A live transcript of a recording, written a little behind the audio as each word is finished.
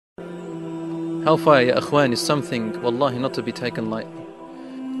Hellfire, ya akhwan, is something, wallahi, not to be taken lightly.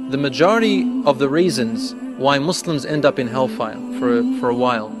 The majority of the reasons why Muslims end up in hellfire for a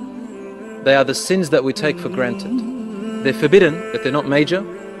while, they are the sins that we take for granted. They're forbidden, but they're not major,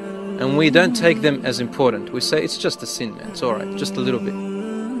 and we don't take them as important. We say, it's just a sin, man, it's alright, just a little bit.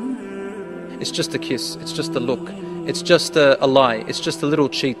 It's just a kiss, it's just a look, it's just a lie, it's just a little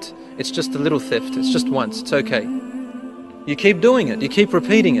cheat, it's just a little theft, it's just once, it's okay. You keep doing it, you keep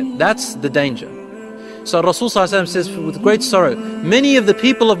repeating it, that's the danger. So Rasul says with great sorrow, many of the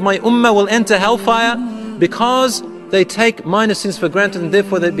people of my ummah will enter hellfire because they take minor sins for granted, and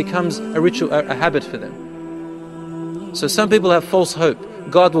therefore that becomes a ritual, a habit for them. So some people have false hope.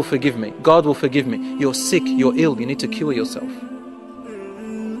 God will forgive me, God will forgive me. You're sick, you're ill, you need to cure yourself.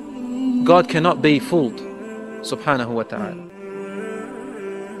 God cannot be fooled, subhanahu wa ta'ala.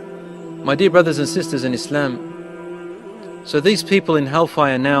 My dear brothers and sisters in Islam, so these people in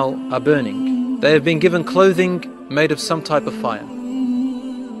hellfire now are burning. They have been given clothing made of some type of fire.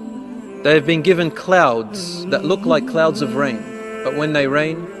 They have been given clouds that look like clouds of rain, but when they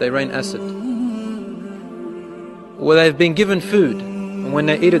rain acid. Well, they have been given food, and when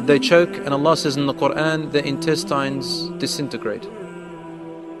they eat it they choke, and Allah says in the Quran, their intestines disintegrate.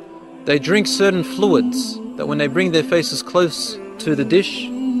 They drink certain fluids that when they bring their faces close to the dish,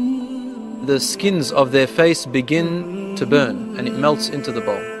 the skins of their face begin to burn and it melts into the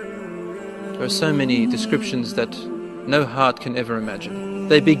bowl. There are so many descriptions that no heart can ever imagine.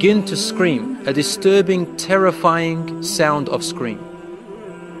 They begin to scream, a disturbing, terrifying sound of scream.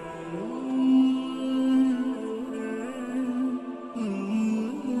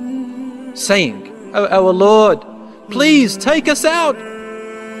 Saying, "Oh our Lord, please take us out.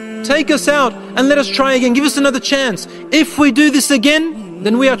 Take us out and let us try again. Give us another chance. If we do this again,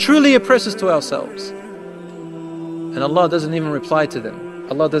 then we are truly oppressors to ourselves." And Allah doesn't even reply to them.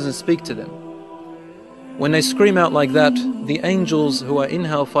 Allah doesn't speak to them. When they scream out like that, the angels who are in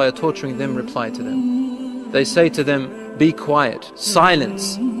hellfire torturing them reply to them. They say to them, "Be quiet,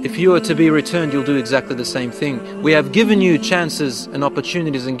 silence. If you are to be returned, you'll do exactly the same thing. We have given you chances and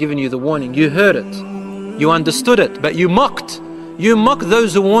opportunities and given you the warning. You heard it. You understood it, but you mocked. You mocked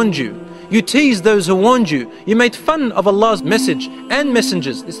those who warned you. You teased those who warned you. You made fun of Allah's message and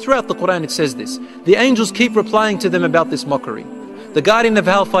messengers." It's throughout the Quran it says this. The angels keep replying to them about this mockery. The guardian of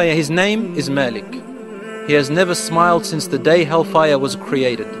hellfire, his name is Malik. He has never smiled since the day hellfire was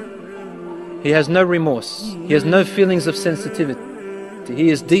created. He has no remorse. He has no feelings of sensitivity. He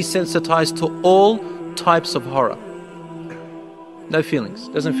is desensitized to all types of horror. No feelings.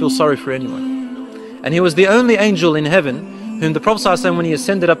 Doesn't feel sorry for anyone. And he was the only angel in heaven whom the Prophet ﷺ, when he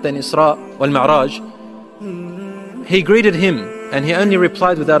ascended up in Isra wal Mi'raj, he greeted him and he only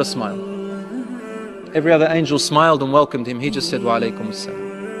replied without a smile. Every other angel smiled and welcomed him. He just said, "Wa alaykum as-salam."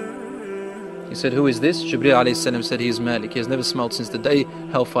 He said, "Who is this?" Jibreel alayhi salam said, "He is Malik. He has never smiled since the day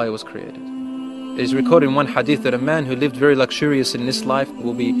hellfire was created." It is recorded in one hadith that a man who lived very luxurious in this life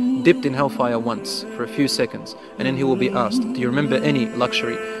will be dipped in hellfire once for a few seconds, and then he will be asked, "Do you remember any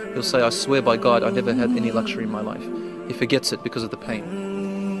luxury?" He'll say, "I swear by God, I never had any luxury in my life." He forgets it because of the pain.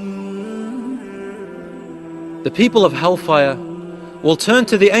 The people of hellfire will turn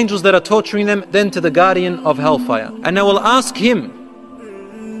to the angels that are torturing them, then to the guardian of hellfire, and they will ask him,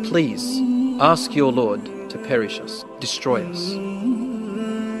 "Please, ask your Lord to perish us, destroy us.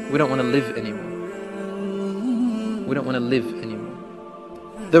 We don't want to live anymore. We don't want to live anymore."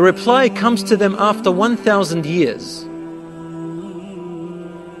 The reply comes to them after 1,000 years.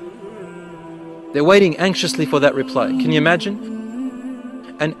 They're waiting anxiously for that reply. Can you imagine?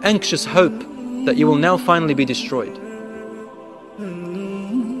 An anxious hope that you will now finally be destroyed.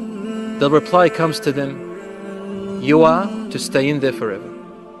 The reply comes to them, "You are to stay in there forever."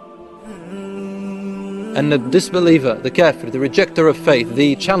 And the disbeliever, the kafir, the rejecter of faith,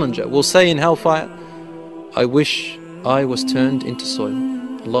 the challenger will say in hellfire, "I wish I was turned into soil."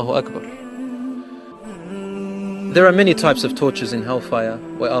 Allahu Akbar. There are many types of tortures in hellfire.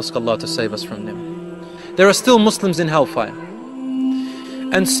 We ask Allah to save us from them. There are still Muslims in hellfire.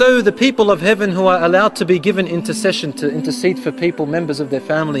 And so the people of heaven who are allowed to be given intercession to intercede for people, members of their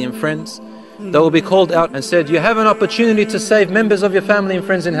family and friends, they will be called out and said, "You have an opportunity to save members of your family and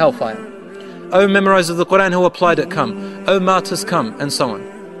friends in hellfire. O memorizers of the Quran who applied it, come. O martyrs, come," and so on.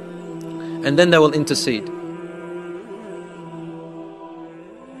 And then they will intercede.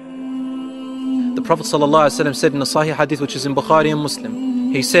 The Prophet ﷺ said in a Sahih Hadith, which is in Bukhari and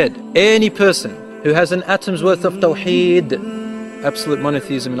Muslim, he said, "Any person who has an atom's worth of Tawheed, absolute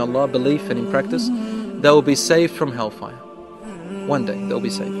monotheism in Allah, belief and in practice, they will be saved from hellfire. One day they'll be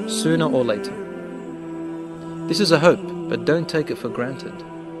saved, sooner or later." This is a hope, but don't take it for granted.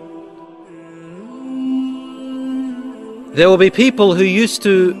 There will be people who used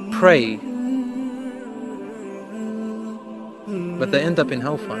to pray, but they end up in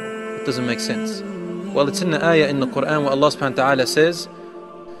hellfire. It doesn't make sense. Well, it's in the ayah in the Quran where Allah subhanahu wa ta'ala says,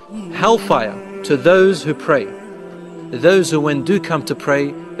 hellfire to those who pray. Those who when do come to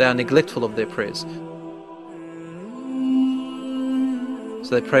pray, they are neglectful of their prayers.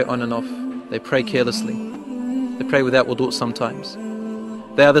 So they pray on and off. They pray carelessly. They pray without wudu sometimes.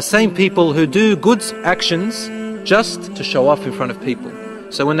 They are the same people who do good actions just to show off in front of people.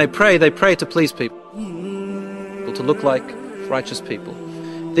 So when they pray to please people, to look like righteous people.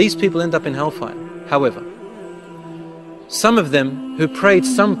 These people end up in hellfire. However, some of them who prayed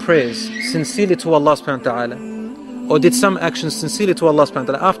some prayers sincerely to Allah subhanahu wa ta'ala, or did some actions sincerely to Allah subhanahu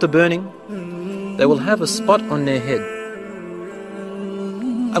wa ta'ala, after burning, they will have a spot on their head.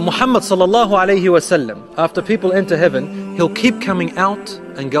 And Muhammad sallallahu alayhi wa sallam, after people enter heaven, he'll keep coming out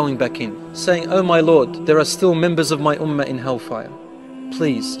and going back in, saying, "Oh my Lord, there are still members of my ummah in hellfire.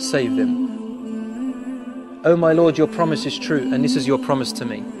 Please save them. Oh my Lord, your promise is true, and this is your promise to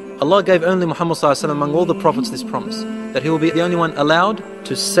me." Allah gave only Muhammad sallallahu alayhi wa sallam among all the prophets this promise, that he will be the only one allowed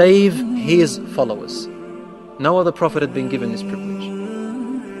to save his followers. No other prophet had been given this privilege.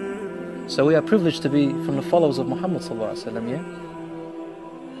 So we are privileged to be from the followers of Muhammad sallallahu alayhi wa sallam, yeah?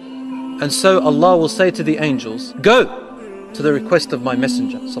 And so Allah will say to the angels, "Go to the request of my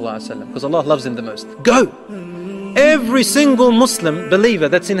messenger sallallahu alaihi wasallam," because Allah loves him the most. Go! Every single Muslim believer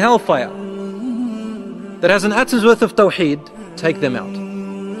that's in hellfire, that has an atom's worth of tawheed, take them out.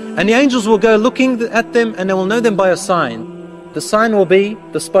 And the angels will go looking at them, and they will know them by a sign. The sign will be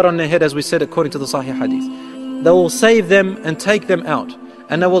the spot on their head, as we said according to the Sahih Hadith. They will save them and take them out,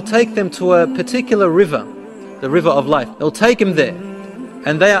 and they will take them to a particular river, the river of life. They'll take them there,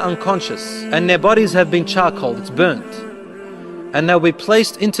 and they are unconscious, and their bodies have been charcoaled, it's burnt. And they'll be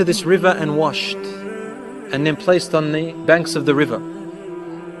placed into this river and washed, and then placed on the banks of the river.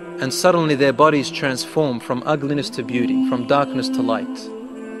 And suddenly their bodies transform from ugliness to beauty, from darkness to light.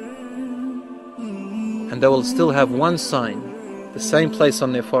 And they will still have one sign, the same place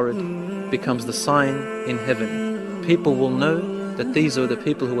on their forehead becomes the sign in heaven. People will know that these are the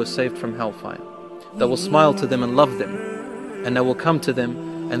people who were saved from hellfire. They will smile to them and love them, and they will come to them,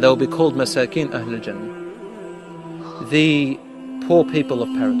 and they will be called Masakin Ahlul Jannah, the poor people of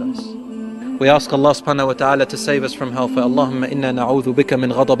paradise. We ask Allah subhanahu wa ta'ala to save us from hellfire. Allahumma inna na'udhu bika min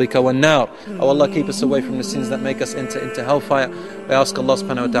ghadabika wan nar. Oh Allah, keep us away from the sins that make us enter into hellfire. We ask Allah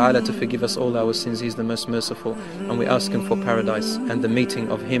subhanahu wa ta'ala to forgive us all our sins. He is the most merciful. And we ask Him for paradise and the meeting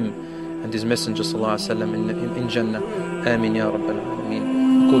of Him and His Messenger sallallahu alayhi wa sallam in Jannah. Ameen ya Rabbal Alameen.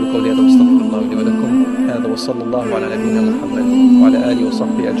 أقول قولي هذا واستغفر الله لي ولكم. هذا وصلى الله على نبينا محمد وعلى آله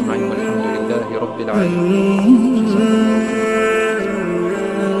وصحبه أجمعين والحمد لله رب العالمين.